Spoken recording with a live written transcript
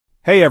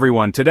Hey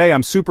everyone, today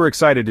I'm super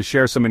excited to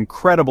share some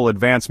incredible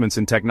advancements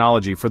in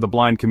technology for the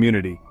blind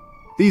community.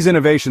 These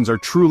innovations are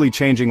truly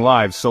changing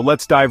lives, so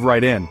let's dive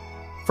right in.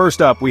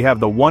 First up, we have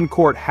the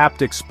one-court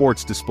haptic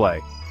sports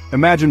display.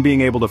 Imagine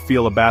being able to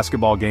feel a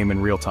basketball game in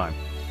real time.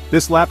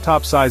 This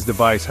laptop-sized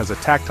device has a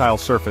tactile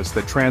surface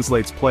that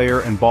translates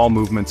player and ball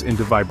movements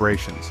into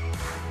vibrations.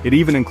 It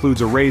even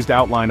includes a raised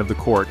outline of the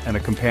court and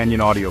a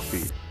companion audio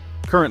feed.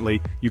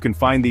 Currently, you can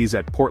find these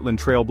at Portland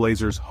Trail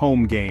Blazers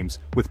home games,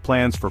 with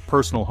plans for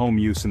personal home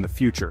use in the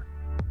future.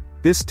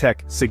 This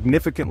tech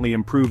significantly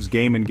improves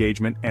game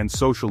engagement and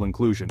social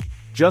inclusion,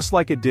 just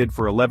like it did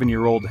for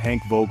 11-year-old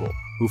Hank Vogel,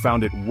 who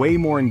found it way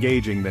more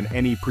engaging than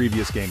any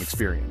previous game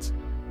experience.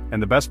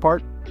 And the best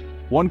part?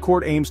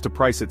 OneCourt aims to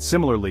price it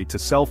similarly to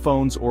cell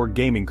phones or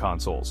gaming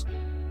consoles.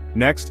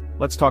 Next,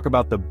 let's talk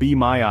about the Be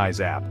My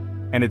Eyes app,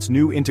 and its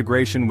new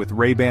integration with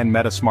Ray-Ban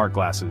Meta smart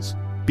glasses.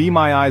 Be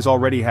My Eyes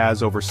already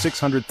has over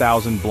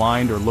 600,000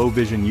 blind or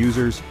low-vision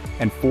users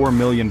and 4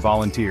 million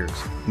volunteers.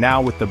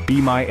 Now with the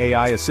Be My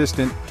AI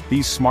assistant,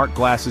 these smart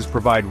glasses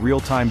provide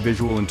real-time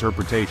visual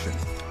interpretation.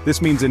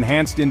 This means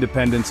enhanced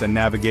independence and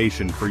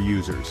navigation for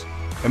users.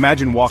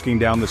 Imagine walking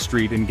down the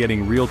street and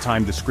getting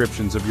real-time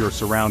descriptions of your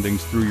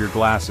surroundings through your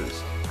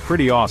glasses.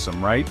 Pretty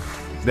awesome, right?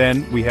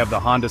 Then, we have the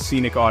Honda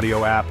Scenic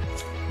Audio app.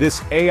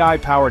 This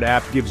AI-powered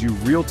app gives you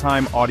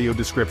real-time audio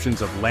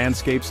descriptions of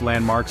landscapes,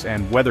 landmarks,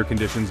 and weather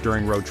conditions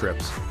during road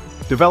trips.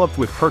 Developed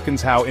with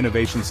Perkins Howe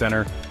Innovation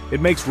Center,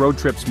 it makes road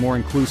trips more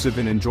inclusive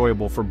and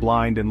enjoyable for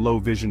blind and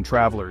low-vision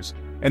travelers,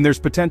 and there's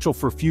potential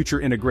for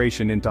future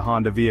integration into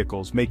Honda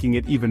vehicles, making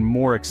it even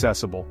more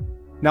accessible.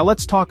 Now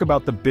let's talk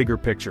about the bigger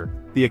picture.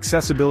 The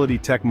accessibility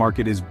tech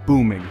market is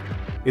booming.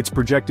 It's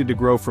projected to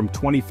grow from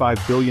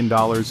 $25 billion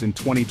in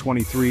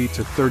 2023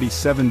 to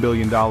 $37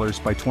 billion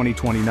by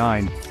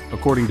 2029,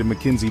 according to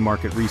McKinsey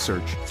Market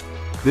Research.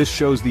 This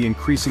shows the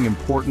increasing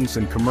importance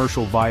and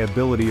commercial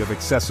viability of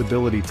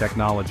accessibility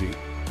technology.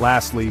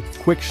 Lastly,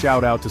 quick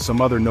shout out to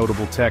some other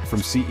notable tech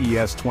from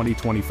CES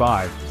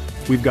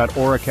 2025. We've got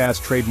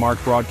Auracast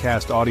trademark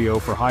broadcast audio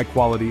for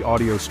high-quality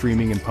audio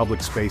streaming in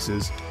public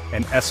spaces,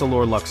 and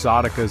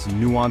EssilorLuxottica's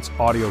Nuance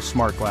Audio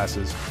smart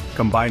glasses,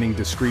 combining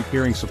discreet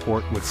hearing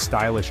support with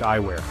stylish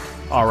eyewear.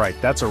 Alright,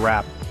 that's a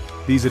wrap.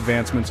 These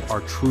advancements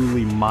are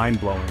truly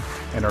mind-blowing,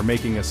 and are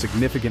making a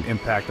significant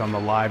impact on the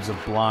lives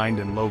of blind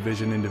and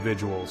low-vision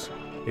individuals.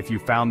 If you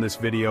found this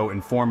video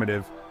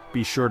informative,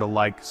 be sure to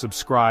like,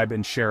 subscribe,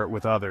 and share it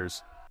with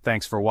others.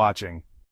 Thanks for watching.